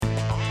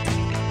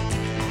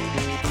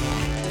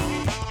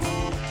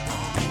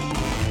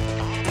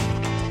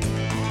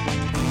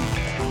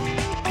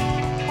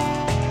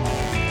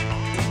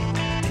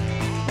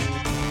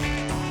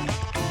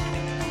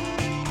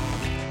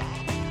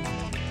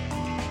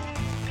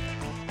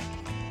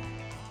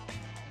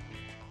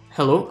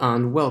Hello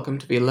and welcome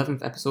to the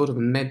 11th episode of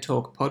the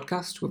MedTalk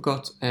Podcast. We've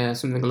got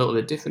something a little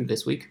bit different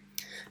this week.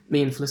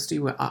 Me and Felicity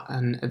were at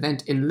an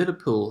event in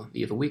Liverpool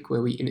the other week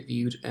where we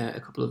interviewed a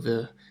couple of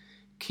the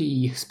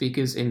key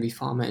speakers in the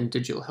pharma and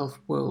digital health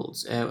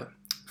worlds.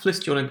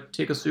 Felicity, do you want to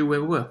take us through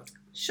where we were?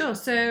 Sure.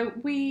 So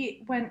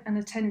we went and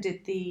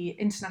attended the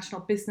International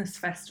Business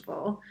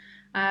Festival,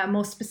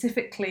 more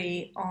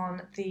specifically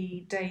on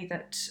the day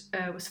that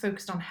was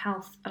focused on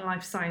health and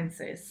life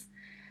sciences.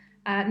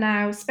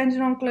 Now, spending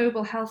on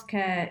global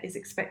healthcare is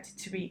expected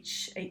to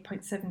reach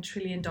 $8.7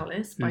 trillion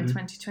by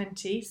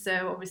 2020.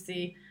 So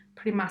obviously,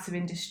 pretty massive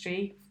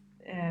industry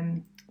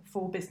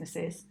for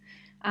businesses.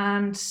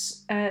 And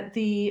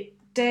the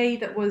day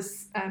that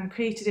was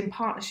created in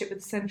partnership with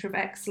the Centre of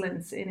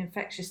Excellence in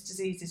Infectious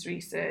Diseases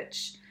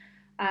Research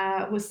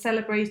was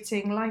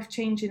celebrating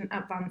life-changing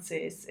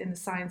advances in the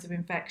science of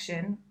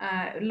infection,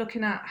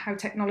 looking at how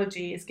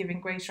technology is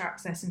giving greater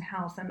access in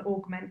health and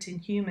augmenting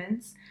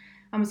humans,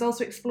 and was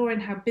also exploring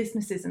how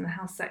businesses in the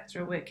health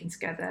sector are working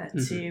together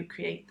to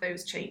create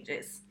those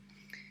changes.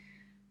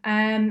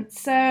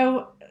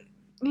 So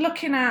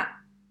looking at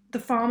the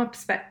pharma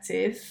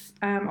perspective,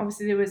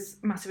 obviously there was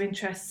massive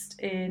interest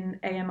in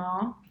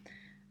AMR.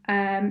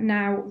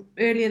 Now,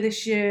 earlier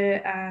this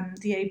year,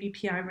 the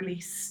ABPI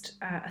released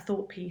a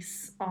thought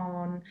piece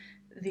on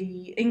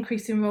the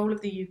increasing role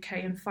of the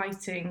UK in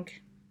fighting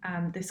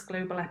this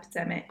global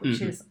epidemic,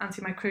 which is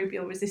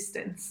antimicrobial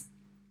resistance.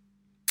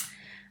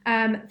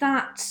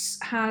 That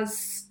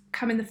has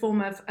come in the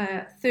form of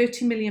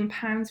 £30 million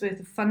worth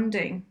of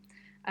funding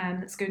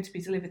that's going to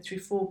be delivered through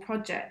 4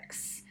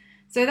 projects.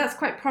 So that's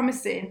quite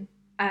promising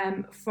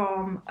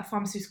from a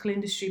pharmaceutical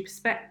industry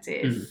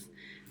perspective.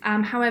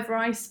 However,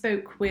 I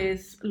spoke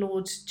with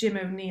Lord Jim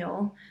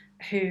O'Neill,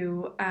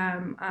 who,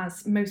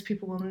 as most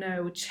people will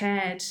know,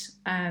 chaired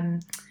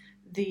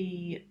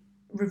the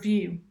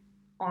review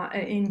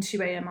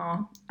into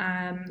AMR.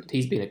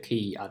 He's been a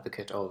key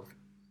advocate of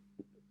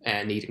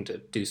needing to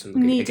do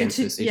something against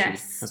this issue.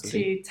 Yes,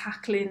 to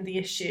tackling the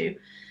issue.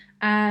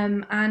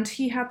 And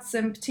he had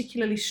some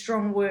particularly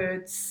strong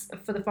words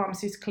for the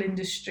pharmaceutical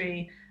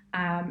industry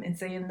in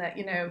saying that,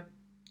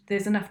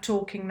 there's enough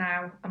talking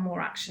now and more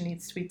action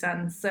needs to be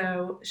done.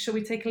 So shall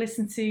we take a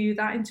listen to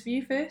that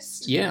interview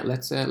first? Yeah,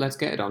 let's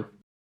get it on.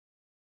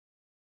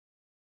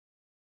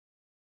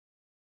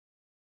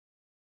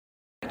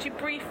 Could you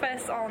brief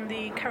us on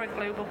the current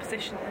global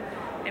position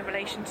in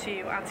relation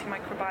to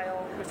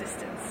antimicrobial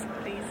resistance,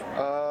 please?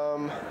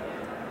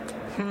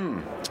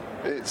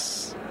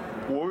 It's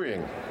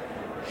worrying.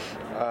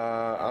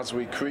 As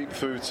we creep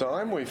through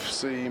time, we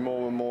see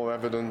more and more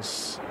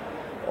evidence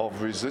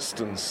of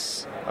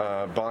resistance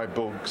by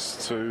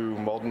bugs to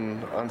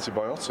modern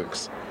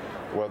antibiotics,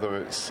 whether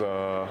it's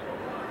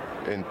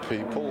in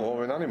people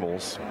or in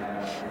animals.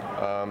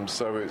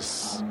 So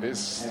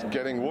it's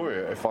getting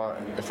worrying.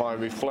 If I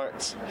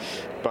reflect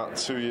back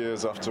 2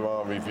 years after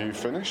our review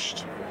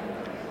finished,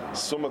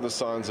 some of the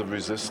signs of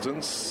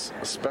resistance,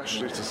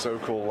 especially to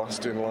so-called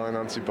last-in-line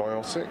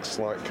antibiotics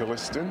like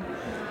colistin,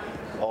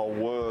 are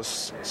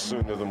worse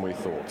sooner than we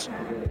thought.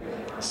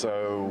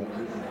 So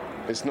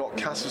it's not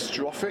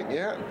catastrophic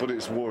yet, but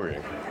it's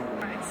worrying.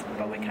 Right,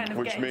 but we're kind of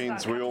which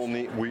means we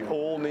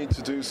all need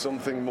to do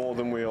something more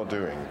than we are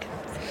doing,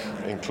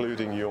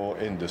 including your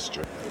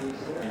industry.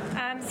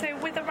 So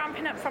with the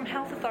ramping up from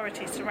health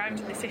authorities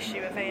surrounding this issue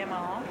of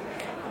AMR,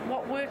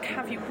 what work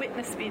have you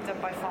witnessed being done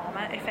by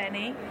pharma, if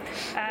any,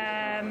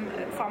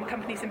 pharma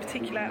companies in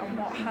particular, and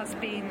what has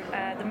been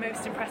the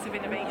most impressive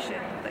innovation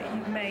that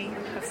you may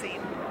have seen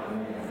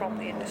from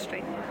the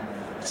industry?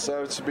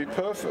 So to be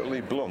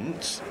perfectly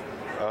blunt,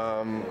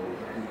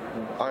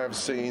 I have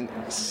seen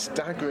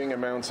staggering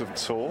amounts of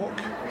talk,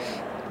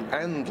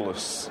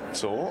 endless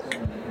talk,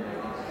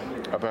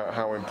 about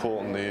how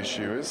important the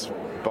issue is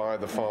by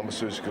the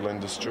pharmaceutical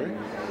industry,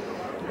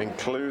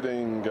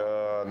 including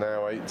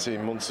now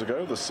 18 months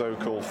ago, the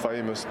so-called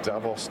famous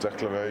Davos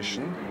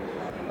Declaration,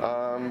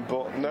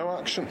 but no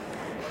action.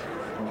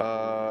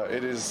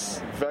 It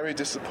is very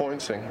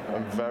disappointing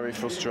and very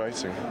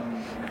frustrating,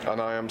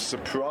 and I am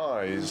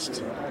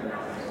surprised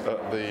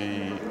at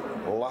the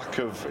lack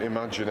of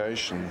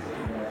imagination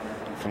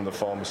from the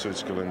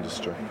pharmaceutical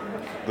industry.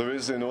 There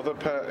is in other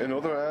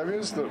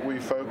areas that we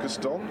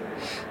focused on,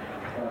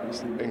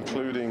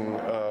 including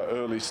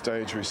early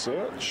stage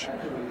research.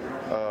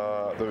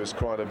 There is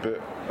quite a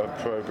bit of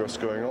progress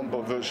going on,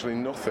 but virtually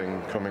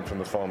nothing coming from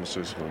the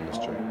pharmaceutical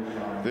industry.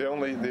 The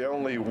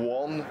only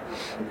one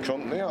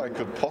company I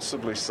could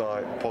possibly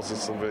cite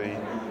positively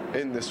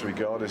in this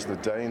regard is the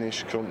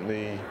Danish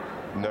company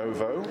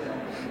Novo,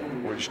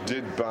 which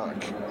did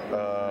back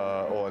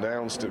or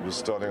announced it was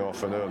starting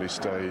off an early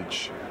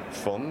stage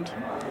fund.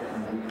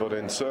 But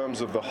in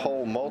terms of the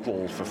whole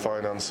model for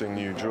financing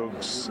new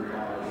drugs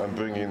and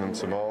bringing them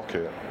to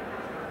market,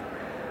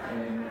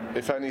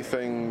 if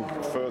anything,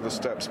 further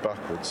steps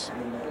backwards,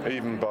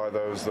 even by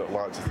those that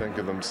like to think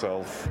of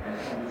themselves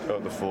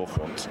at the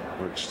forefront.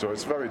 So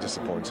it's very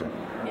disappointing.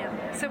 Yeah.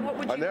 So what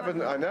would you?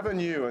 I never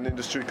knew an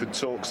industry could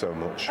talk so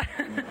much.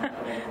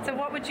 So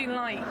what would you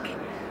like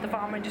the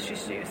pharma industry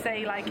to do?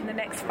 Say, like in the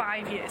next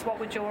 5 years, what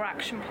would your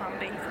action plan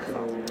be for the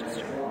pharma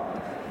industry?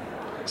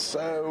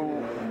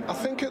 So I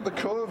think at the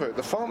core of it,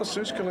 the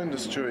pharmaceutical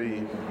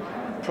industry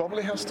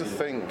probably has to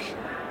think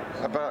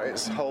about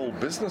its whole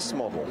business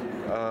model.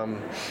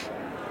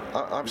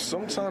 I've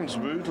sometimes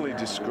rudely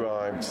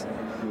described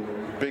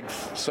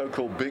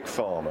so-called big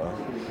pharma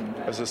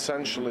as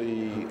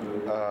essentially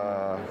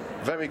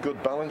very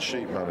good balance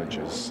sheet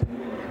managers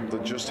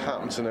that just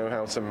happen to know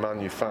how to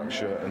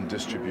manufacture and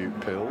distribute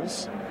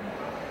pills.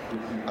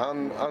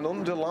 And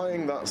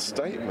underlying that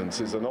statement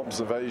is an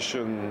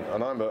observation,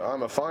 and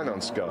I'm a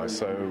finance guy,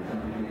 so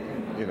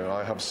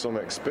I have some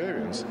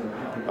experience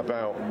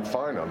about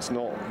finance,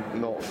 not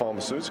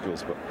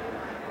pharmaceuticals, but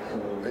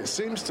it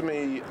seems to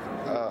me,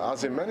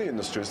 as in many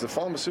industries, the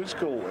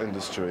pharmaceutical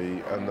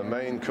industry and the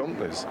main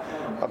companies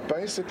have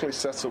basically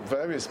set up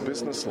various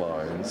business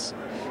lines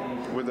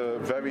with a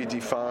very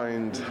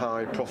defined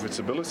high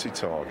profitability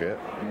target.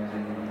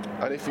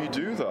 And if you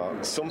do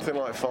that, something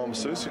like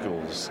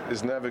pharmaceuticals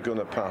is never going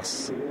to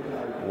pass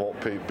what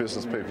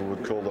business people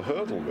would call the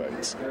hurdle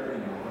rate.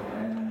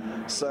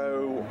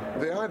 So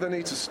they either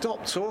need to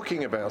stop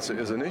talking about it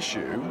as an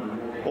issue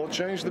or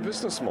change the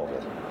business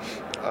model,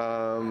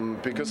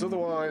 because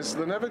otherwise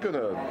they're never going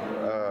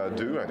to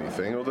do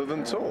anything other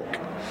than talk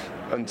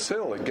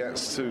until it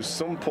gets to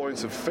some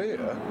point of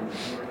fear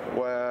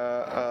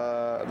where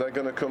they're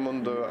going to come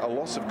under a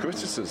lot of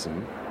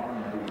criticism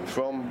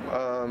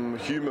from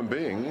human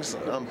beings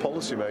and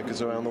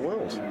policymakers around the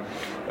world.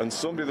 And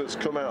somebody that's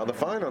come out of the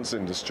finance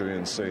industry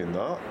and seen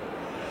that,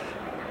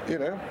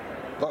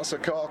 that's a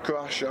car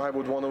crash I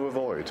would want to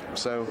avoid.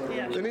 So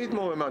they need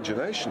more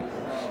imagination.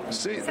 The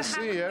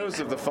CEOs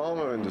of the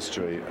pharma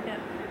industry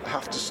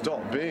have to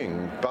stop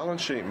being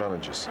balance sheet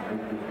managers.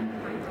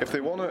 If they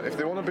want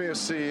to be a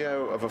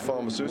CEO of a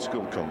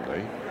pharmaceutical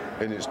company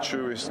in its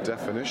truest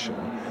definition,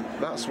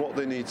 that's what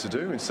they need to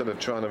do instead of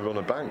trying to run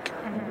a bank.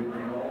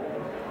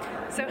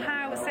 So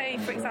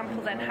for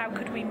example, then, how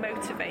could we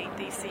motivate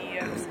these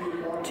CEOs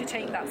to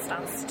take that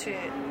stance, to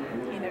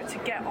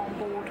get on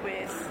board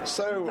with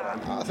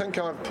that? I think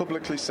I've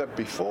publicly said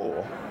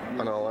before,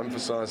 and I'll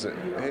emphasise it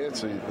here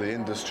to the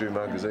industry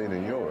magazine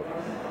in Europe,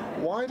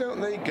 why don't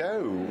they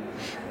go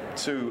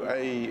to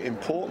a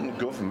important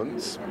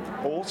government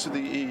or to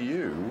the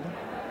EU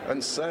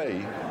and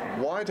say,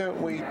 why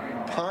don't we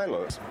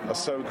pilot a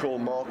so-called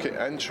market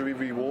entry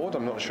reward?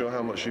 I'm not sure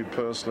how much you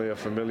personally are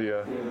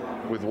familiar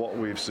with what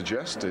we've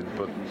suggested,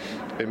 but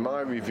in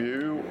my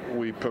review,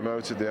 we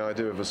promoted the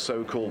idea of a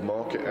so-called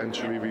market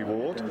entry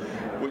reward,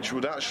 which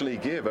would actually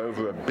give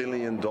over $1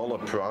 billion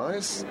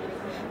prize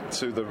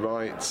to the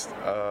right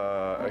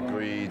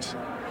agreed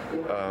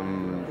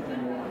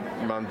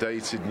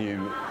mandated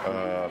new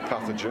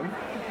pathogen.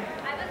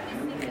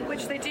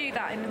 Which they do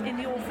that in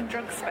the orphan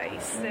drug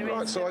space.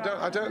 Right, so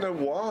I don't know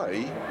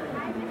why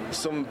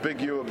some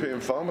big European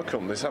pharma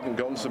companies haven't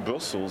gone to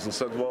Brussels and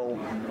said, well,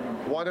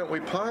 why don't we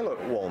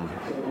pilot one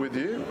with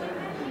you?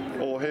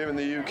 Or here in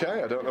the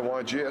UK, I don't know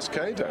why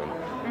GSK don't.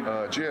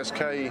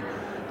 GSK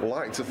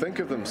like to think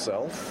of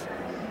themselves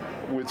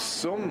with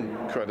some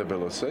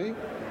credibility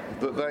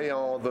that they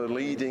are the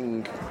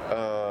leading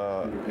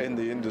in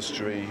the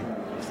industry,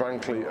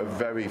 frankly, of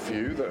very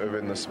few that are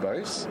in the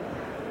space.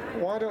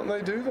 Why don't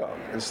they do that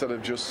instead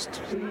of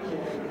just,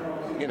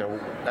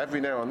 every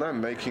now and then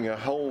making a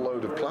whole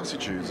load of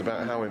platitudes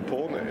about how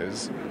important it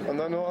is, and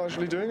they're not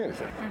actually doing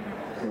anything?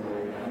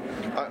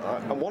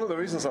 And one of the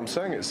reasons I'm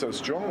saying it so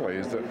strongly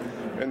is that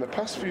in the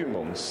past few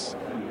months,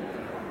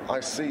 I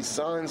see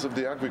signs of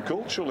the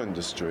agricultural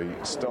industry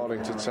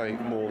starting to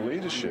take more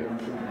leadership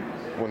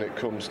when it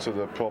comes to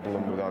the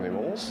problem with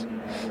animals,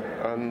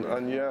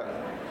 and yet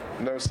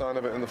no sign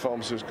of it in the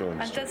pharmaceutical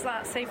industry. And does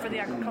that, say for the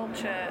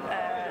agriculture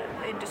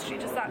industry,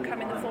 does that come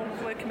in the form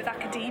of working with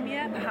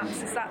academia,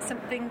 perhaps? Is that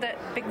something that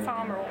big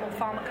pharma or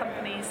pharma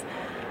companies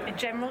in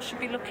general should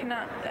be looking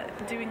at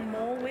doing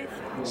more with?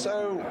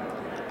 So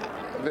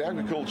the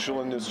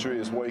agricultural industry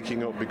is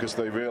waking up because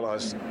they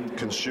realise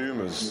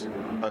consumers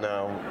are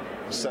now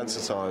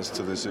sensitised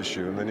to this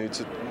issue, and they need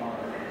to,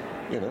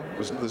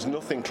 there's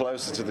nothing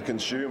closer to the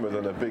consumer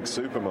than a big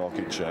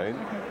supermarket chain,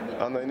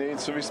 and they need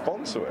to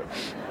respond to it.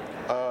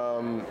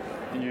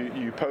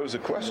 You pose a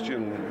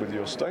question with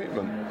your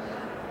statement.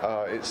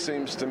 It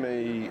seems to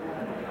me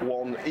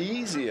one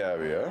easy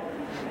area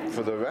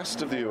for the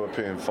rest of the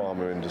European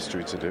pharma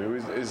industry to do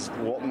is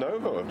what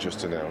Novo have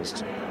just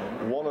announced.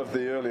 One of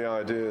the early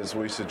ideas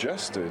we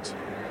suggested,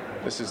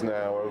 this is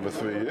now over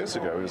 3 years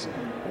ago, is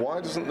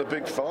why doesn't the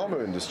big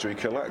pharma industry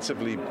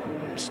collectively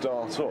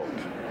start up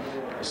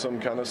some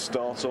kind of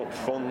start-up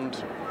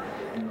fund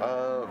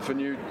for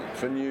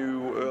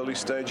new early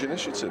stage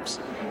initiatives?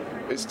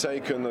 It's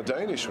taken the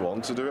Danish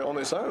one to do it on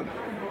its own.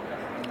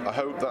 I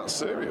hope that's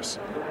serious.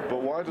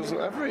 But why doesn't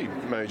every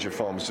major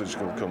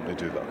pharmaceutical company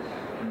do that?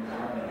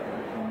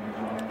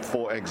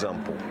 For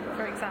example.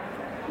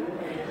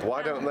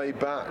 Why don't they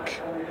back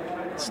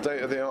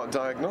state-of-the-art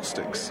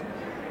diagnostics?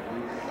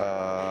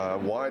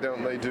 Why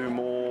don't they do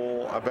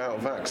more about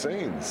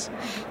vaccines?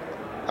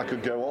 I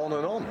could go on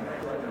and on.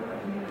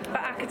 But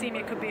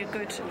academia could be a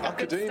good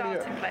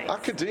starting place.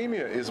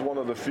 Academia is one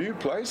of the few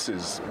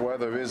places where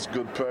there is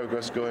good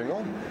progress going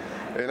on.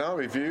 In our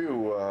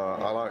review,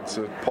 I like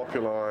to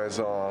popularise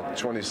our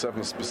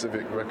 27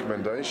 specific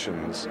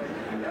recommendations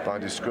by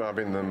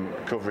describing them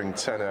covering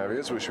 10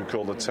 areas, which we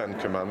call the 10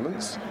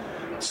 Commandments.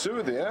 2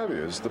 of the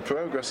areas, the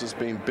progress has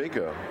been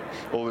bigger,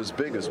 or as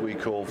big as we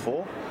call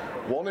for.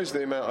 One is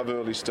the amount of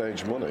early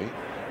stage money,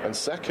 and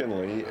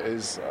secondly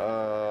is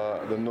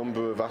the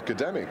number of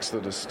academics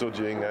that are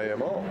studying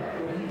AMR.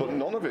 But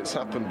none of it's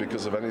happened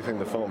because of anything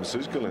the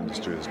pharmaceutical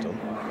industry has done.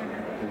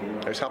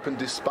 It's happened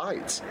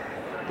despite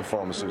the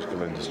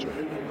pharmaceutical industry.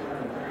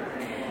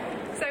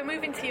 So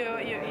moving to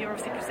you're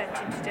obviously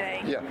presenting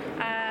today. Yeah.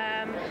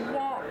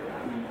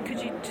 Could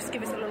you just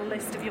give us a little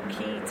list of your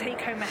key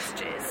take-home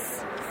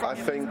messages? I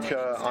think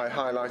I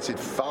highlighted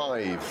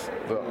 5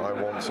 that I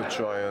want to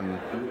try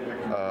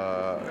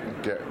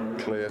and get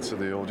clear to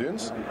the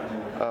audience.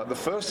 The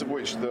first of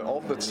which,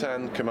 of the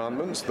 10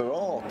 commandments, there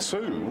are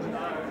 2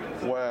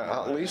 where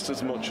at least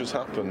as much has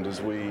happened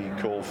as we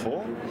call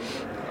for,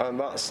 and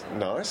that's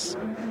nice,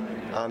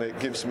 and it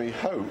gives me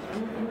hope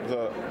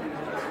that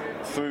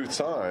through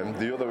time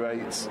the other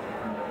 8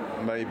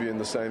 may be in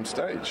the same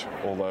stage,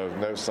 although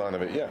no sign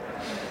of it yet.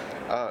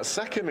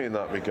 Secondly, in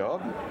that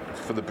regard,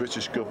 for the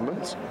British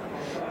government,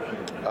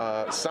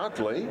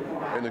 sadly,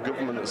 in a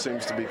government that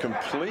seems to be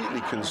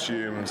completely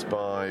consumed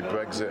by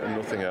Brexit and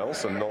nothing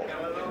else, and not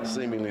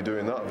seemingly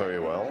doing that very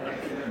well,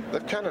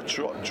 they've kind of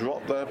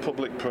dropped their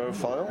public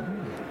profile.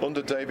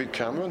 Under David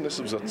Cameron, this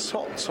was a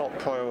top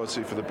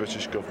priority for the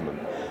British government,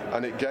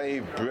 and it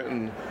gave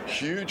Britain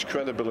huge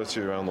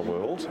credibility around the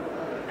world.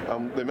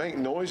 They make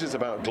noises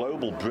about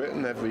global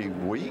Britain every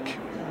week.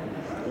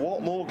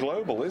 What more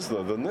global is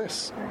there than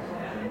this?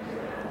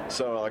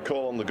 So I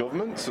call on the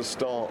government to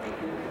start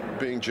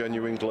being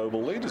genuine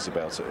global leaders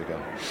about it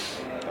again.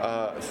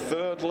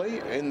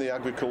 Thirdly, in the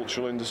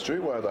agricultural industry,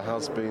 where there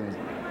has been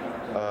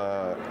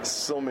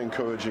some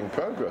encouraging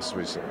progress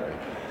recently,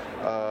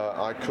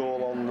 I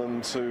call on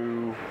them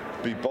to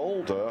be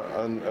bolder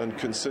and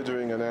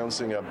considering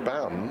announcing a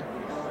ban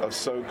of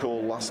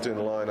so-called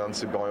last-in-line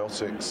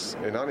antibiotics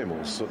in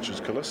animals, such as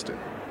colistin.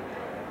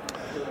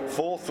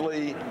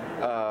 Fourthly,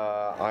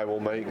 I will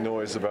make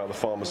noise about the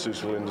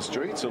pharmaceutical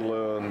industry to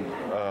learn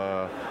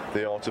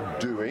the art of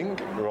doing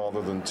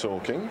rather than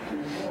talking.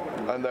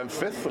 And then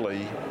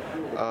fifthly,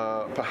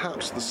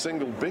 perhaps the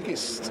single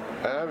biggest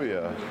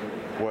area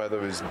where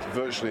there is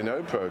virtually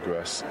no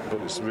progress,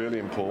 but it's really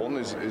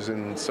important, is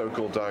in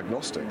so-called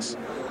diagnostics.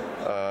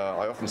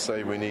 I often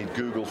say we need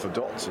Google for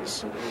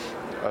doctors.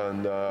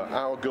 And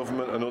our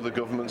government and other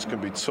governments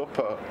can be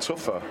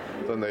tougher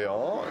than they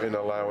are in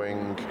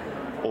allowing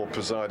or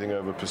presiding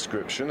over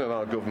prescription, and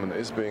our government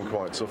is being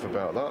quite tough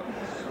about that.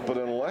 But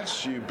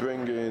unless you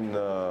bring in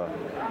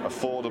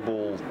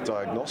affordable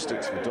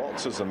diagnostics for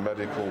doctors and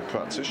medical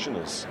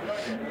practitioners,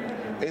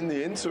 in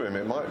the interim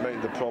it might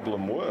make the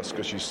problem worse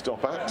because you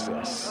stop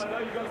access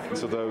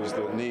to those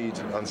that need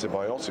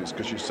antibiotics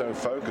because you're so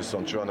focused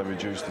on trying to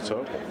reduce the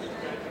total.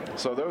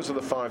 So those are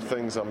the 5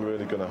 things I'm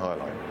really going to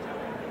highlight.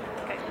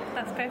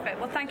 That's perfect.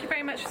 Well, thank you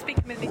very much for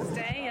speaking with me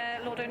today,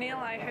 Lord O'Neill.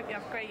 I hope you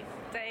have a great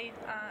day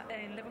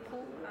in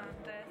Liverpool,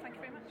 and thank you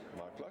very much.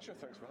 My pleasure.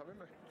 Thanks for having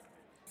me.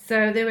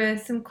 So there were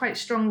some quite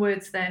strong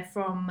words there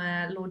from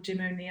Lord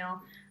Jim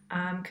O'Neill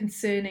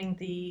concerning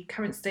the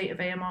current state of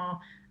AMR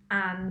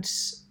and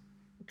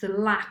the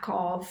lack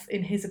of,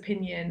 in his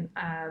opinion,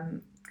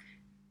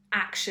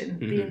 action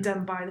being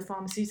done by the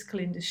pharmaceutical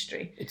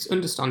industry. It's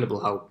understandable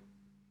how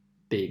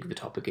big the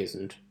topic is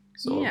and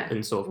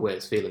sort of where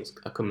his feelings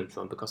are coming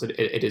from, because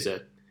it is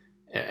a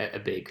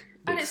big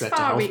and it's threat to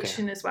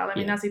far-reaching as well. I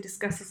mean, Yeah. as he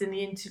discusses in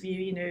the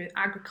interview,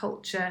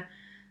 agriculture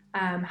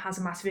has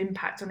a massive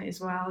impact on it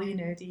as well.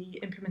 The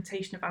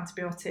implementation of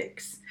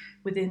antibiotics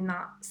within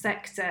that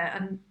sector,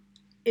 and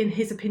in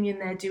his opinion,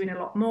 they're doing a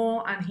lot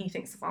more, and he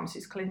thinks the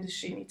pharmaceutical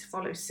industry need to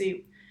follow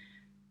suit.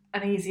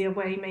 An easier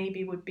way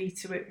maybe would be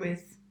to it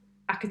with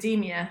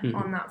academia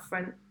on that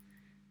front,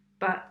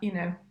 but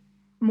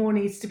more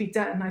needs to be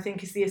done, I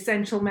think, is the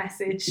essential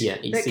message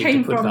that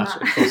came from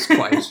that.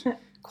 Across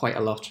quite a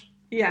lot.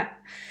 Yeah.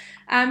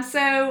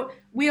 So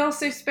we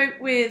also spoke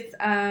with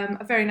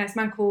a very nice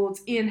man called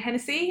Iain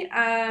Hennessey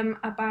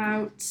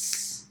about...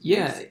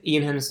 Yeah,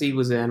 Iain Hennessey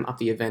was at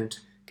the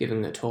event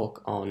giving a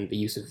talk on the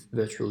use of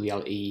virtual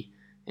reality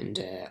and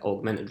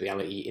augmented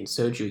reality in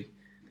surgery.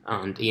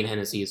 And Iain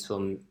Hennessey is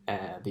from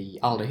the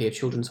Alder Hey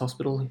Children's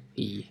Hospital.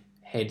 He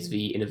heads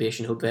the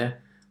innovation hub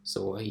there.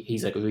 So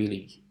he's like a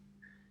really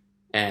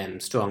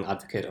strong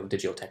advocate of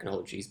digital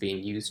technologies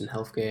being used in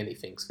healthcare, and he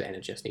thinks the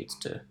NHS needs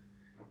to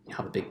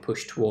have a big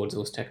push towards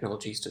those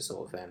technologies to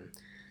sort of,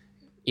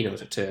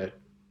 to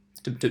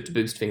to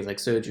boost things like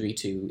surgery,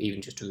 to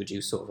even just to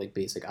reduce sort of like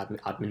basic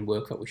admin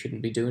work that we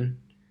shouldn't be doing.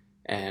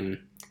 And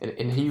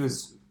he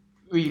was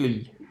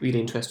really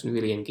interested and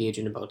really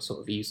engaging about sort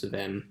of the use of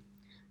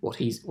what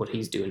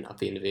he's doing at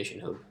the Innovation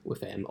Hub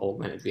with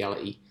augmented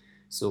reality.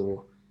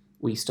 So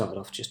we started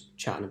off just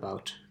chatting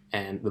about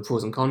the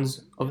pros and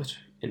cons of it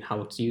and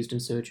how it's used in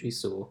surgery.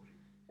 So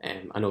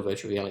I know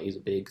virtual reality is a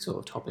big sort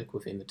of topic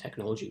within the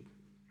technology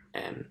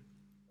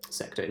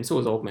sector, and so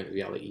is augmented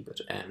reality, but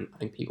I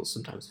think people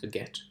sometimes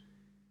forget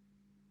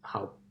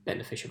how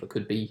beneficial it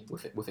could be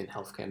within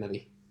healthcare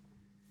maybe.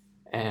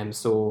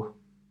 So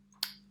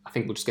I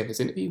think we'll just get this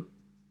interview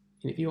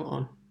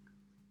on.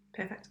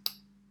 Perfect.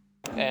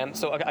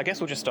 So I guess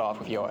we'll just start off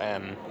with your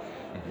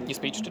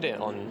speech today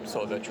on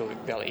sort of virtual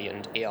reality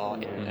and AR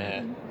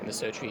in the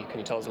surgery. Can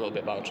you tell us a little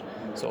bit about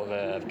sort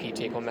of key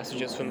take-home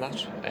messages from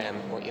that?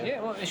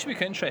 Yeah, well, it should be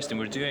quite interesting.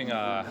 We're doing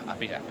a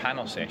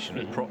panel session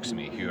with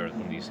Proximie, who are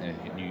one of these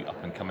new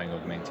up-and-coming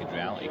augmented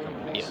reality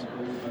companies.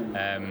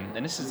 Yeah.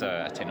 And this is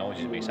a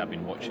technology base I've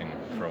been watching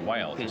for a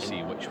while to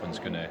see which one's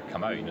going to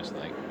come out. It's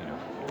like,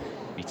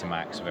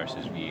 Betamax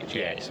versus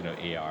VHS,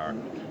 AR,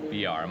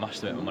 VR.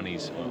 Most of it, my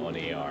money's on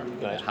AR,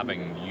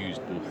 having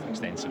used both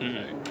extensively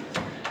now.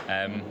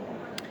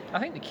 I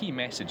think the key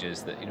message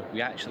is that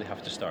we actually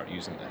have to start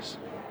using this.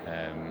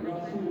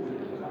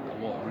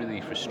 What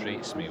really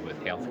frustrates me with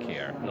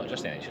healthcare, not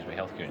just NHS, but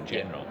healthcare in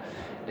general,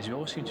 is we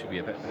all seem to be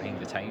a bit behind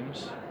the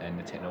times in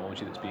the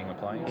technology that's being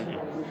applied.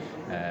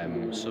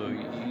 So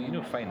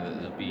you find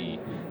that there'll be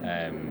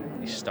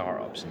these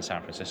startups in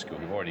San Francisco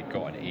who've already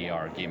got an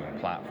AR gaming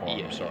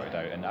platform sorted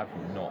out, and I've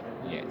not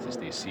yet to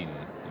stay seen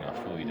a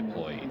fully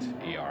deployed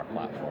AR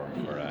platform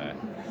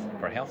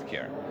for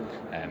healthcare,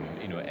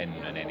 in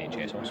an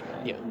NHS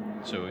hospital. Yeah.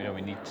 So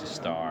we need to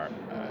start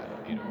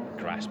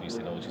grasping these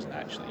technologies and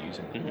actually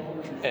using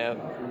them.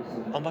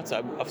 On that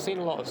side, I've seen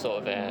a lot of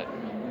sort of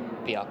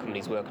VR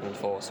companies working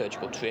for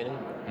surgical training.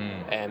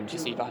 Do you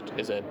see that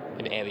as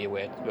an area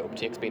where the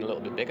uptake's been a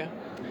little bit bigger?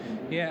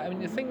 Yeah, I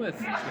mean the thing with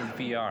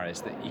VR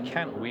is that you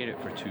can't wear it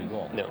for too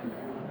long. No.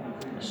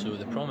 So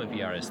the problem with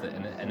VR is that,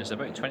 and there's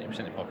about 20%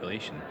 of the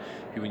population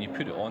who, when you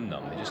put it on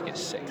them, they just get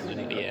sick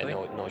really quickly.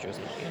 Yeah, nauseous.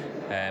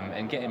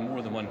 And getting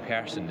more than one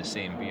person in the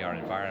same VR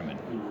environment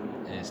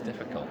is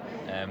difficult.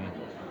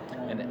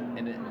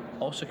 And it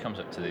also comes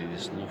up to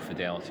this low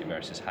fidelity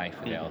versus high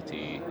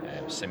fidelity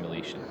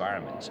simulation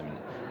environments. I mean,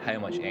 how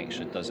much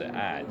extra does it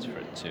add for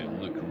it to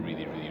look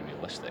really, really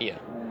realistic?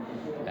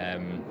 Yeah.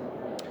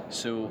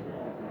 So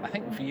I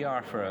think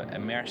VR for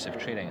immersive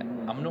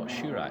training, I'm not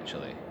sure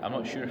actually. I'm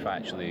not sure if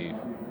actually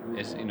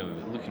is,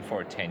 looking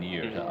forward 10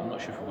 years, I'm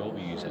not sure if we will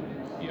be using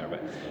VR,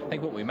 but I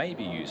think what we might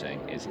be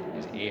using is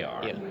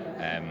AR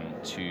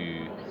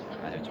to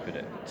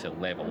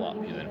level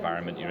up the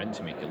environment you're in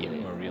to make it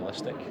look more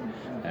realistic.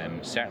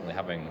 Certainly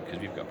because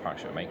we've got a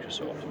partnership with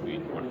Microsoft, we've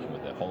been working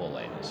with the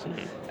HoloLens,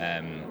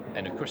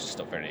 and of course it's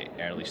still very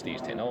early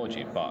stage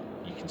technology, but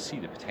you can see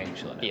the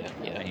potential in it,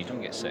 and you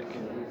don't get sick.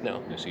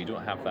 No. So you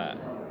don't have that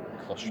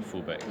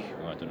claustrophobic,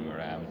 I don't know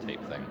where I am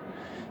type thing.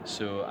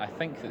 So I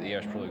think that the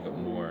AR's probably got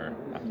more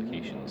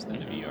applications than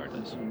the VR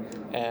does.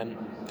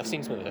 I've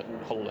seen some of the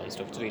HoloLens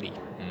stuff. It's really,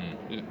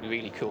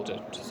 really cool to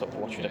sort of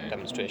watch the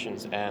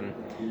demonstrations.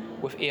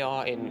 With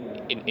AR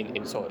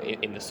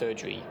in the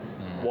surgery,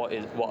 what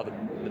are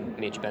the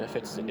major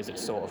benefits? Is it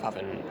sort of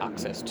having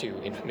access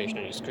to information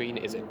on your screen?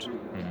 Is it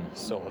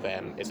sort of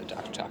is it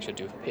to actually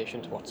do with the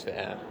patient? What's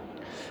the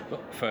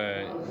Well,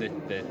 for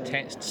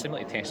the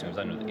simulated testing we've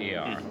done with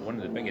AR, one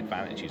of the big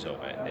advantages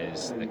of it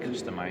is the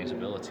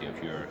customizability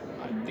of your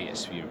data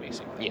sphere,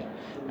 basically.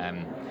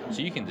 Yeah.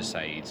 So you can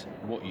decide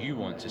what you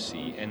want to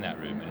see in that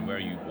room and where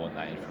you want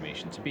that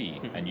information to be,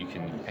 and you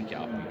can pick it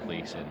up and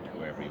place it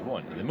wherever you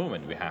want. At the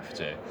moment, we have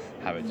to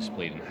have it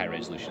displayed in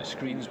high-resolution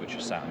screens, which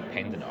are sat on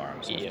pendant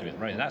arms. So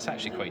and that's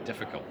actually quite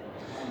difficult.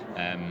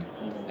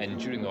 And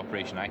during the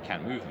operation, I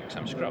can't move them because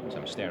I'm scrubbed,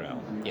 I'm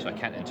sterile. So I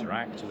can't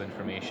interact with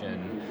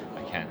information,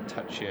 I can't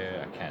touch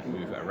it, I can't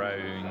move it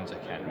around,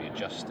 I can't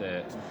readjust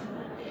it.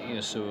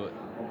 So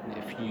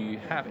if you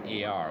have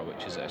AR,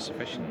 which is at a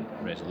sufficient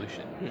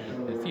resolution,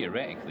 then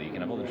theoretically you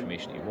can have all the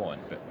information you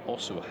want, but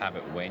also have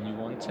it when you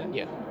want it.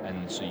 Yeah.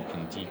 And so you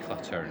can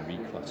declutter and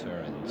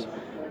reclutter, and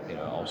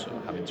also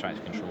have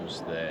interactive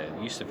controls. The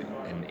use of it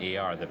in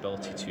AR, the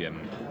ability to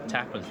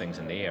tap on things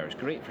in the air, is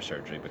great for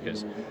surgery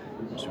because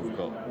once we've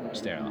got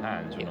sterile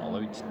hands, we're not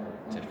allowed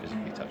to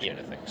physically touch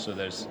anything. So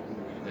there's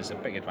a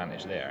big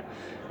advantage there.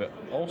 But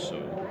also,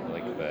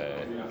 like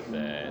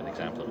the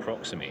example of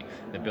Proximie,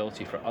 the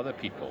ability for other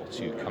people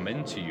to come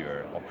into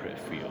your operative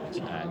field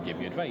and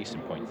give you advice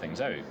and point things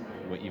out,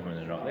 even when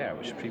they're not there,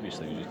 which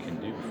previously you just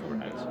couldn't do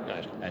beforehand.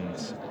 Right.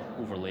 And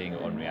overlaying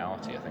it on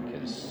reality, I think,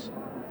 is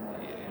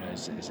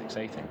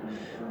exciting.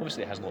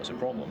 Obviously, it has lots of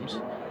problems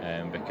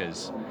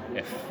because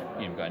if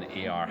you've got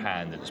an AR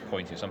hand and it's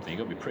pointing at something, you've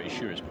got to be pretty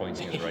sure it's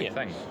pointing at the right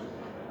thing.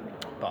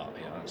 But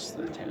that's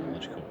the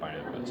technological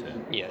barrier.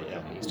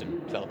 It needs to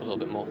develop a little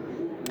bit more.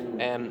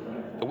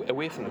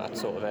 Away from that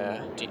sort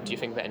of, do you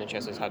think that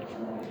NHS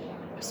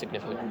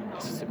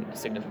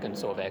significant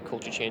sort of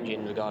culture change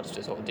in regards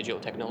to sort of digital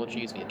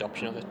technologies, the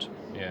adoption of it?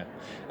 Yeah,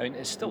 I mean,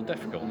 it's still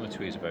difficult, no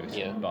two ways about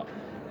it, but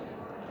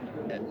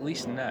at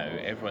least now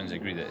everyone's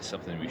agreed that it's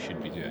something we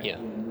should be doing. Yeah.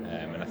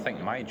 And I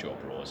think my job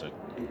role as a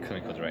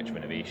clinical director of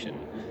innovation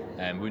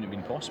wouldn't have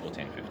been possible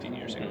 10, 15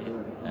 years ago.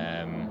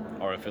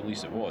 Or if at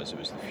least it was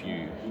the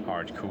few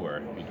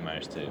hardcore who'd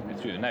managed to get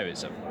through. And now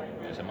it's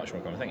a much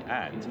more common thing.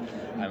 And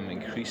I'm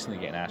increasingly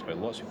getting asked by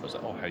lots of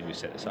people, like, how do you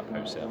set this up? How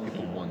do you set it up?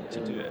 People want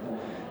to do it.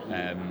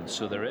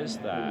 So there is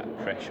that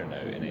pressure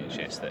now in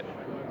NHS that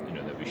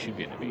that we should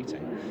be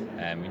innovating.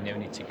 We now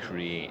need to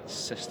create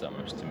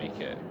systems to make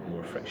it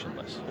more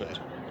frictionless. Right.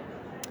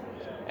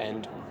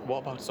 And what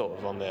about sort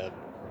of on the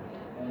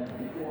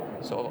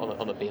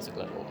basic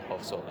level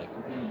of sort of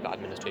like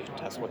administration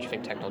tasks? What do you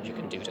think technology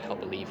can do to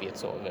help alleviate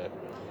sort of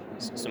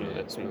some of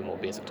the more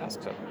basic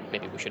tasks that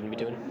maybe we shouldn't be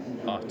doing?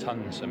 Oh,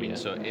 tons. I mean,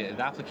 so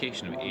the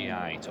application of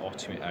AI to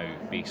automate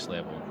out base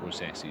level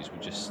processes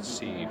would just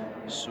save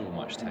so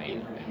much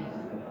time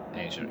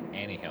in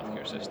any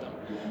healthcare system,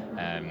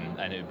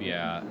 and it would be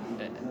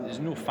there's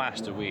no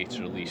faster way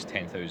to release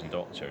 10,000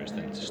 doctors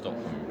than to stop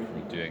them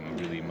from doing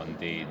really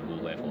mundane,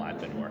 low-level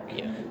admin work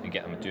and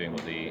get them doing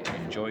what they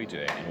enjoy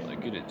doing and what they're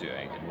good at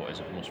doing and what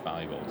is most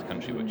valuable to the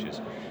country, which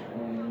is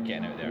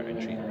getting out there and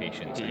treating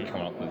patients and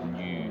coming up with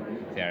new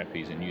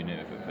therapies and new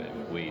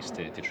innovative ways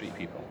to treat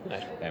people,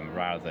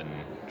 rather than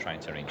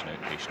trying to arrange an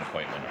outpatient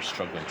appointment or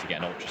struggling to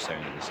get an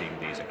ultrasound in the same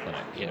day as a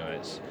clinic.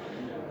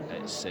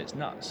 It's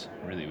nuts,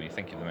 really, when you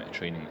think of the amount of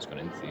training that's gone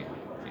into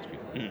these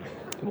people.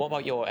 What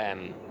about your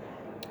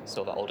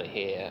sort of Alder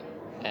Hey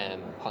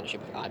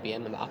partnership with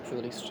IBM and the app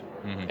released?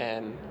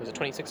 Was it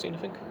 2016, I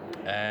think?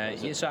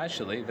 So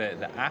actually,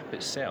 the app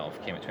itself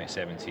came in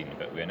 2017,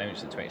 but we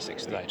announced it in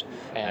 2016. Right.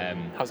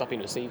 How's that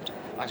been received?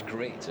 That's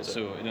great.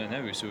 So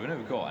now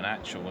we've got an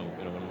actual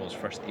one of those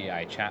first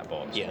AI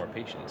chatbots for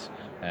patients.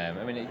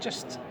 I mean,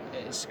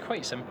 it's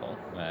quite simple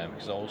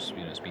because also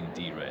it's been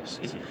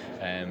de-risked,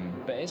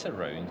 but it's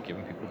around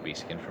giving people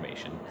basic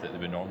information that they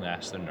would normally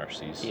ask their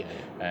nurses.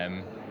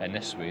 And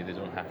this way, they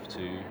don't have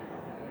to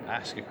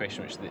ask a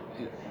question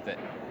that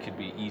could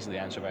be easily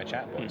answered by a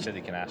chatbot. Instead,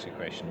 they can ask a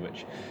question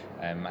which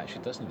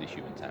actually does need a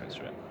human to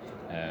answer it.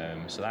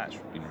 So that's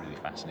been really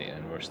fascinating,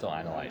 and we're still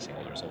analysing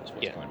all the results,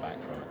 what's coming back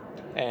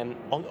from it.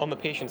 On the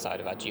patient side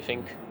of that, do you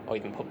think, or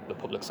even the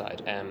public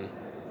side,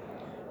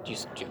 do you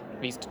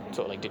these sort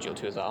of like digital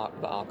tools that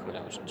are coming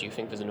out, do you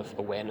think there's enough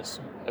awareness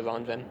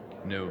around them?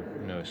 No.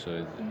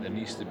 So there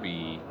needs to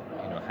be,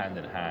 hand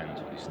in hand,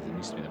 there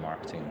needs to be the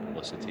marketing,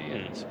 publicity,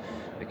 and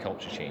the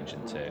culture change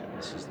into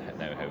this is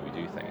now how we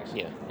do things.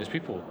 Because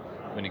people,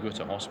 when they go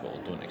to a hospital,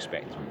 don't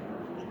expect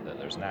that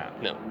there's an app.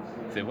 No.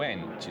 If they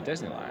went to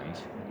Disneyland,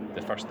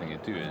 the first thing they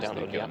do is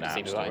they get an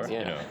app store.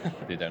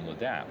 They download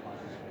the app.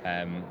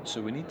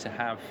 So we need to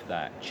have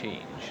that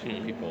change.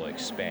 People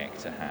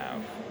expect to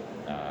have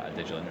a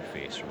digital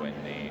interface when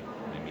they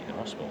meet in the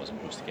hospital, as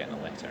opposed to getting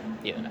a letter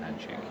and a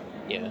handshake.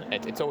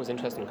 It's always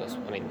interesting because,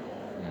 I mean,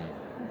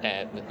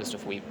 the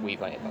stuff we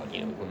write about,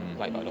 we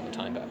write about it all the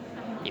time, but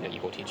you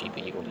go to your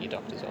GP, you go to your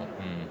doctors or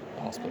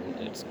the hospital,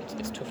 and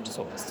it's tough to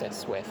sort of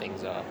assess where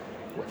things are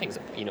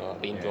are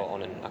being brought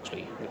on and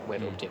actually where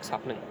the uptake's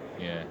happening.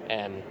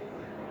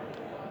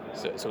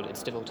 So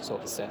it's difficult to sort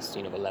of assess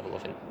the level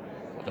of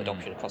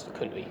adoption across the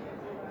country.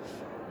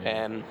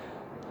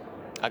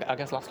 I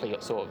guess lastly,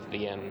 sort of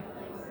the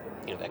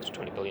extra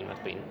 20 billion that's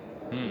been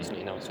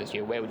recently announced this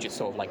year, where would you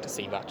sort of like to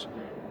see that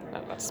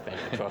spent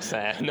across?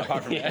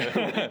 Apart from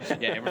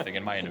everything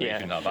in my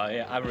innovation hub,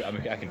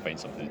 I can find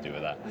something to do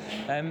with that.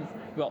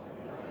 Well,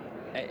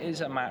 it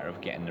is a matter of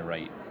getting the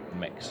right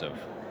mix of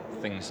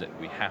things that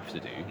we have to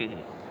do,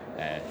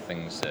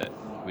 things that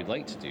we'd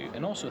like to do,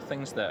 and also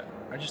things that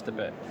are just a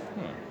bit,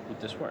 would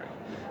this work?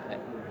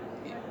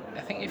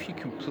 I think if you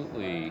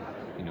completely,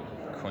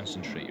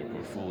 concentrate your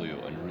portfolio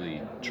on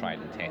really tried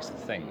and tested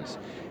things,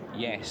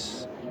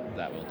 yes,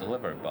 that will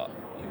deliver, but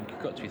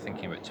you've got to be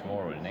thinking about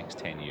tomorrow, the next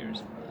 10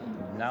 years.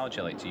 The analogy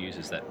I like to use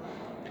is that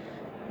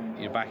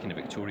you're back in the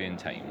Victorian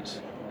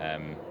times,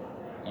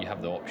 you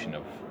have the option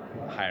of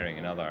hiring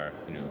another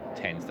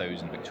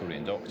 10,000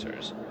 Victorian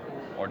doctors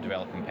or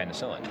developing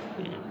penicillin.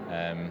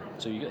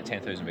 So you get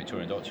 10,000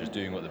 Victorian doctors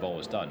doing what they've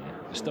always done.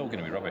 They're still going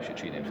to be rubbish at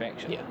treating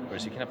infection,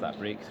 whereas you can have that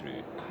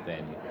breakthrough,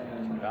 then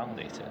you can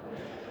validate it.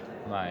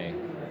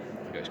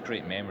 I've got this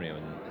great memory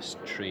on this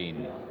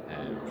train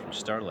from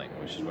Stirling,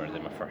 which is where I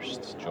did my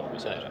first job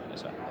as a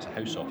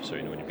house officer,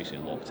 when you're basically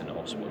locked in a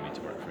hospital and made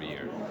to work for a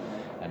year.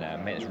 And I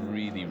met this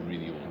really,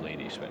 really old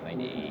lady, she was about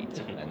 98,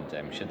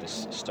 and she had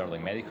this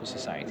Stirling Medical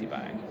Society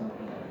bag.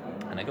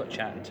 And I got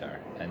chatting to her,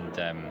 and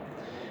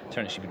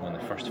turned out she'd been one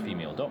of the first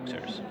female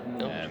doctors.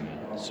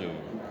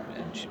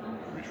 And she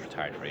was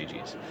retired for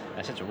ages. And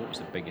I said to her, what was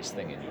the biggest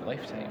thing in your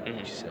lifetime?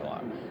 And she said,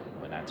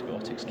 when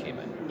antibiotics came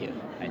in.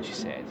 And she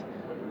said,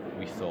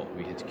 we thought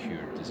we had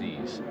cured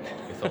disease.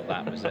 We thought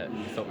that was it.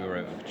 We thought we were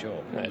out of a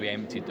job. Right. We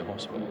emptied the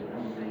hospital.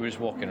 We were just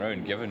walking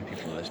around giving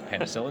people this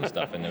penicillin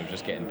stuff, and they were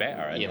just getting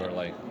better. And they were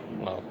like,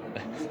 well,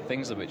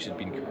 things which had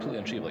been completely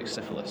untreatable, like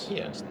syphilis, for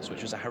instance,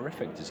 which was a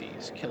horrific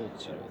disease, killed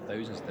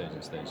thousands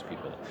of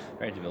people,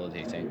 very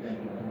debilitating.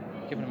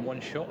 Giving them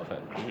one shot of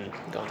it,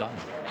 done.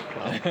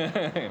 Wow.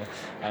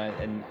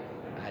 and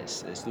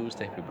it's those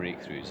type of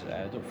breakthroughs.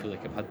 I don't feel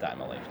like I've had that in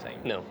my lifetime.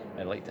 No.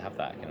 I'd like to have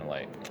that kind of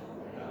like,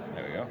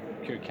 there we go,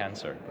 cured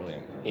cancer,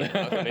 brilliant.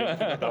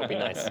 Yeah, that would be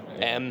nice.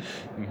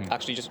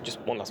 Actually, just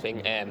one last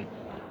thing.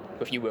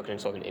 If you're working in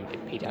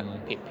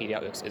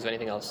pediatrics, is there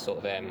anything else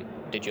sort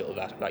of digital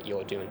that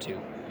you're doing to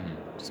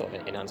sort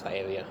of enhance that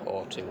area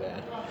or to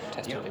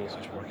test things?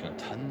 We're working on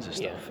tons of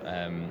stuff.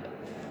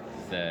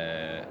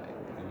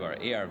 We've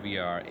got our AR,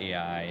 VR,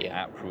 AI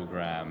app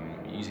program,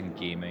 using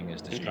gaming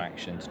as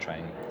distraction to try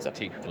and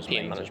take people's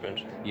pain minds.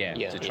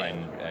 management. To try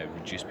and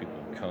reduce people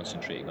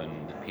concentrating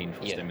on the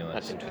painful stimulus.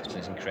 That's interesting.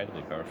 It's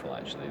incredibly powerful,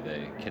 actually.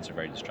 The kids are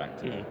very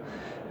distracted.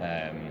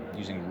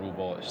 Using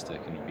robots to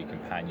kind of be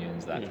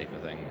companions, that type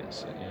of thing.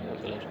 It's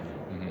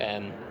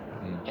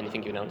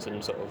anything you're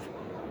announcing sort of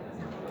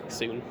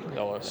soon,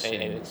 or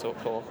anything sort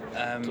of for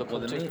to look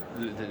forward to?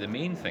 The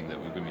main thing that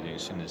we're going to be doing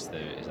soon is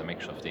the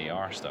Microsoft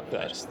AR stuff.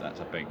 Right. That's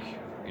a big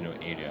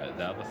area.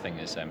 The other thing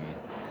is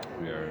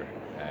we're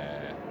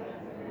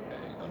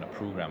on a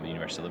program at the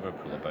University of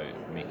Liverpool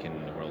about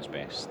making the world's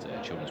best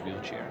children's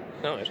wheelchair.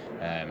 Oh,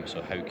 right.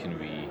 So how can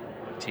we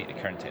take the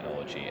current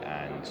technology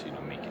and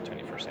make it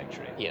 21st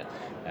century? Yeah.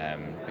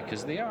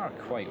 Because they are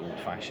quite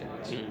old-fashioned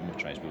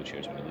motorised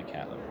wheelchairs when you look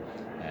at them.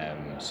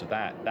 So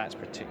that's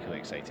particularly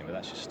exciting, but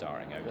that's just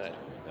starting out. Right.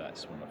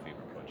 That's one of my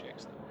favourite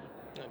projects.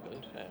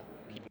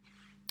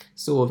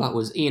 So that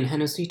was Iain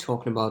Hennessey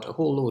talking about a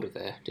whole load of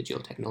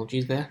digital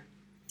technologies there.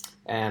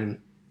 I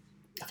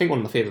think one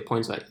of my favourite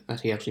points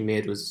that he actually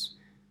made was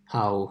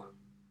how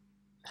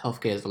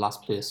healthcare is the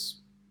last place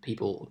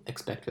people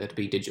expect there to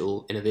be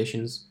digital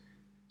innovations.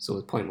 So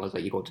the point was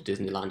that you go to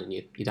Disneyland and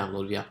you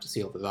download the app to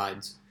see all the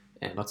rides,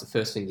 and that's the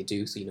first thing you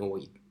do, so you know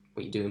what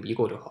you're doing. But you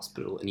go to a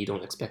hospital and you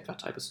don't expect that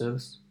type of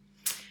service.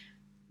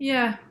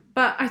 Yeah,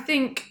 but I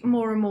think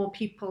more and more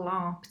people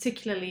are,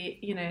 particularly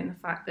in the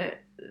fact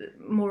that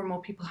more and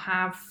more people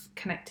have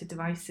connected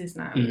devices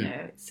now.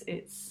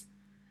 It's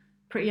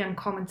pretty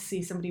uncommon to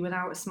see somebody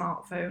without a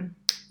smartphone.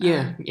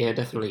 Yeah,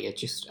 definitely.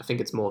 I think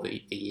it's more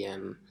the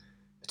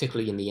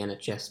particularly in the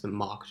NHS, the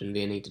marketing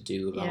they need to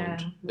do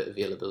around the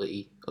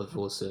availability of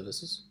those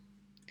services.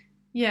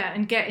 Yeah,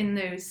 and getting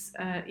those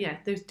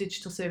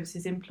digital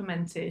services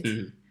implemented,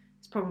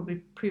 it's probably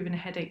proven a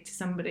headache to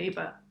somebody,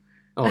 but...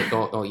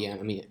 Oh yeah,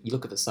 I mean, you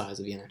look at the size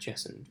of the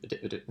NHS and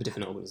the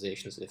different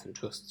organisations, the different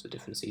trusts, the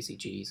different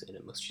CCGs, and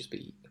it must just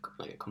be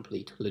a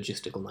complete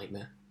logistical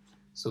nightmare.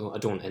 So I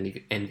don't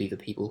envy the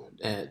people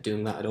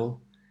doing that at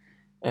all.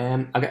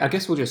 I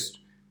guess we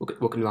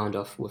can round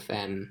off with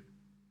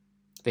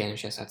the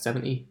NHS at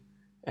 70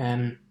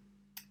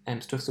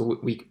 stuff. So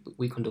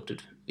we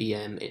conducted the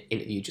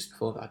interview just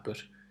before that,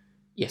 but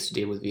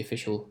yesterday was the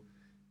official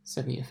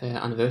 70th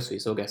anniversary.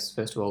 So I guess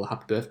first of all, a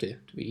happy birthday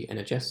to the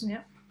NHS.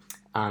 Yeah.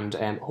 And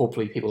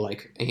hopefully people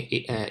like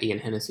Iain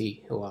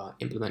Hennessey, who are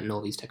implementing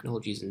all these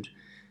technologies and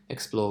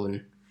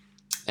exploring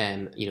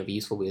the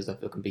useful ways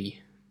that they can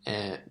be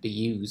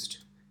used,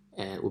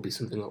 will be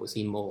something that we'll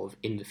see more of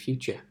in the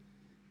future.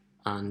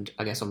 And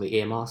I guess on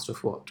the AMR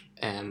stuff, what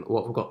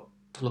we've got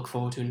to look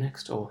forward to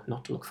next, or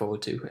not to look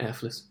forward to,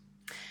 Fliss?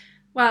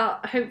 Well,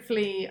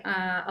 hopefully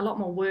a lot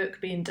more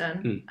work being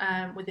done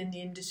within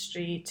the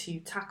industry to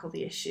tackle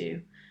the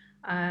issue.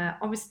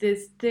 Obviously,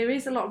 there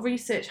is a lot of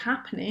research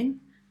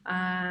happening,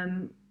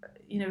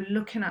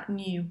 looking at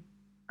new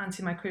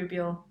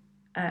antimicrobial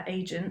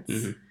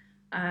agents.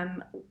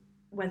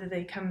 Whether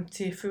they come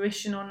to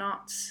fruition or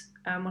not,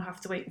 we'll have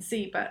to wait and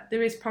see. But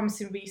there is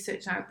promising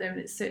research out there, and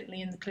it's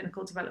certainly in the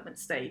clinical development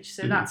stage.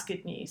 So that's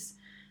good news.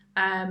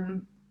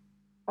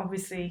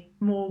 Obviously,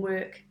 more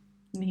work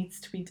needs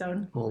to be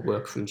done. More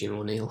work from Jim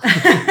O'Neill.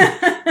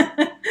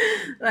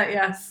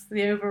 Yes,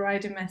 the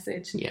overriding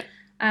message. Yeah.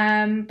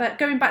 But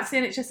going back to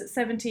the NHS at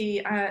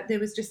 70, there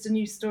was just a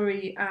new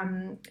story,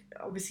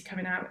 obviously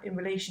coming out in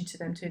relation to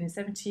them turning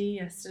 70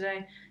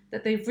 yesterday,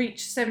 that they've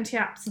reached 70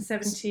 apps and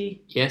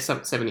 70... Yeah,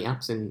 70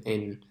 apps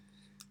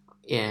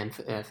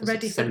for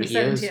ready 70 for the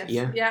 70th.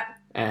 years. Yeah.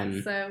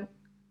 So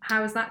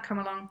how has that come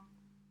along?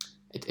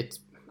 I think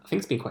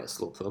it's been quite a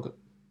slow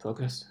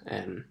progress.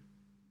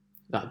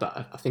 But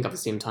I think at the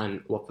same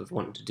time, what they've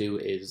wanted to do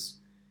is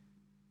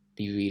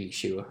be really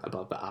sure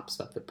about the apps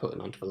that they're putting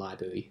onto the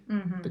library,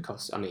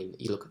 because I mean,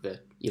 you look at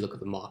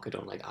the market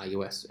on like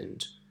iOS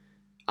and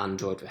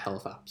Android for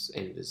health apps,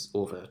 and there's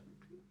over,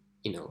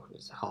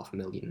 there's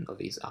 500,000 of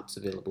these apps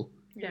available.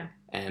 Yeah.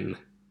 And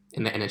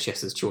the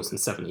NHS has chosen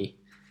 70,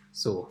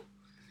 so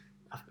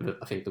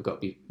I think they've got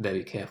to be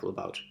very careful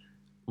about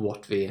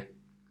what they,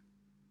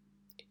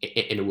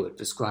 in a word,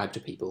 prescribe to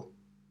people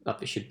that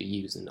they should be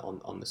using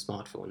on the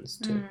smartphones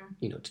to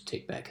to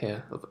take better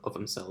care of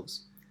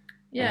themselves.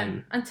 Yeah,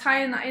 and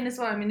tying that in as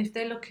well. I mean, if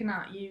they're looking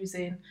at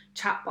using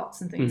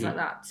chatbots and things like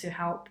that to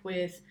help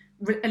with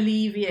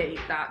alleviate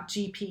that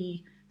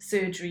GP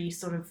surgery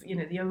sort of,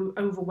 the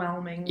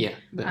overwhelming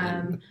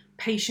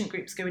patient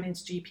groups going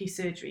into GP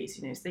surgeries,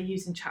 so they're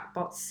using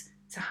chatbots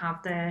to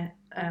have their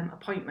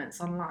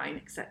appointments online,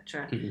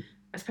 etc.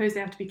 I suppose they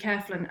have to be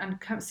careful,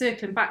 and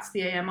circling back to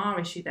the AMR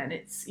issue then,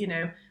 it's,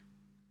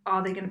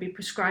 are they going to be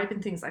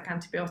prescribing things like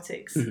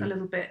antibiotics a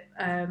little bit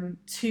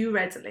too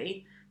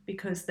readily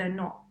because they're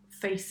not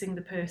facing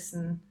the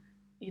person,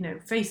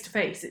 face to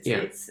face.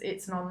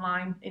 It's an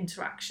online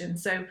interaction,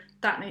 so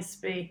that needs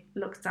to be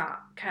looked at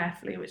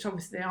carefully, which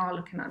obviously they are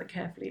looking at it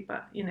carefully,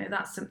 but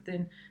that's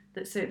something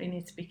that certainly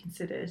needs to be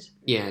considered.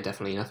 Yeah,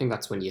 definitely, and I think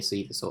that's when you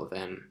see the sort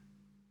of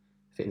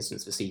for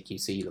instance, the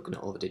CQC looking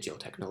at all the digital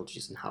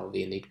technologies and how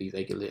they need to be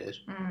regulated,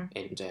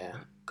 and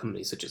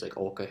companies such as like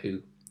Orca,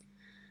 who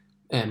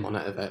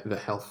monitor the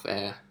health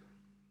the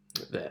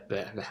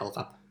health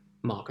app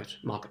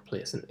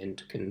marketplace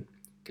and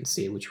can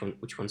see which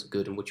ones are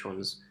good and which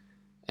ones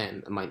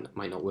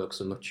might not work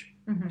so much.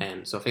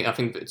 So I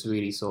think it's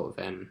really sort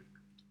of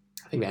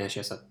I think the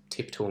NHS are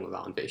tiptoeing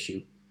around the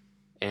issue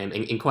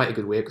in quite a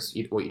good way, because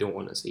what you don't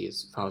want to see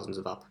is thousands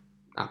of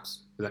apps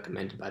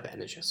recommended by the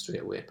NHS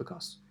straight away,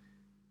 because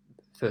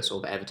first of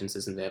all, the evidence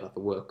isn't there that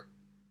they work,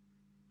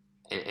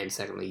 and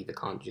secondly, they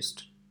can't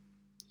just,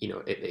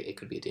 it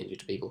could be a danger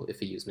to people if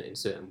they're using it in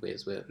certain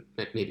ways where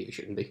maybe they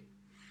shouldn't be.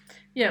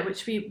 Yeah,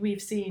 which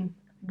we've seen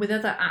with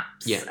other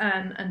apps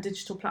and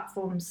digital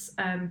platforms,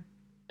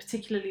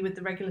 particularly with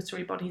the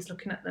regulatory bodies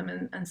looking at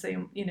them and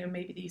saying,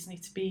 maybe these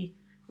need to be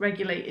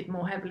regulated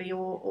more heavily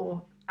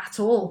or at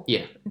all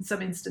in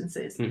some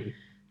instances.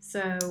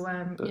 So,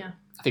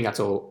 I think that's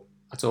all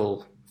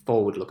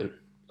forward-looking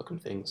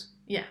things.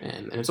 Yeah.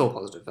 And it's all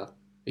positive that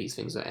these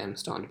things are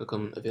starting to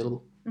become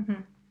available.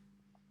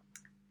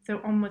 So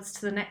onwards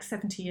to the next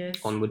 70 years.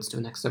 Onwards to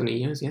the next 70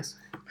 years, yes.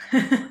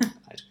 Right.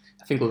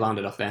 I think we'll round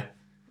it off there.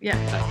 Yeah.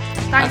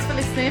 Thanks for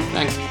listening.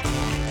 Thanks.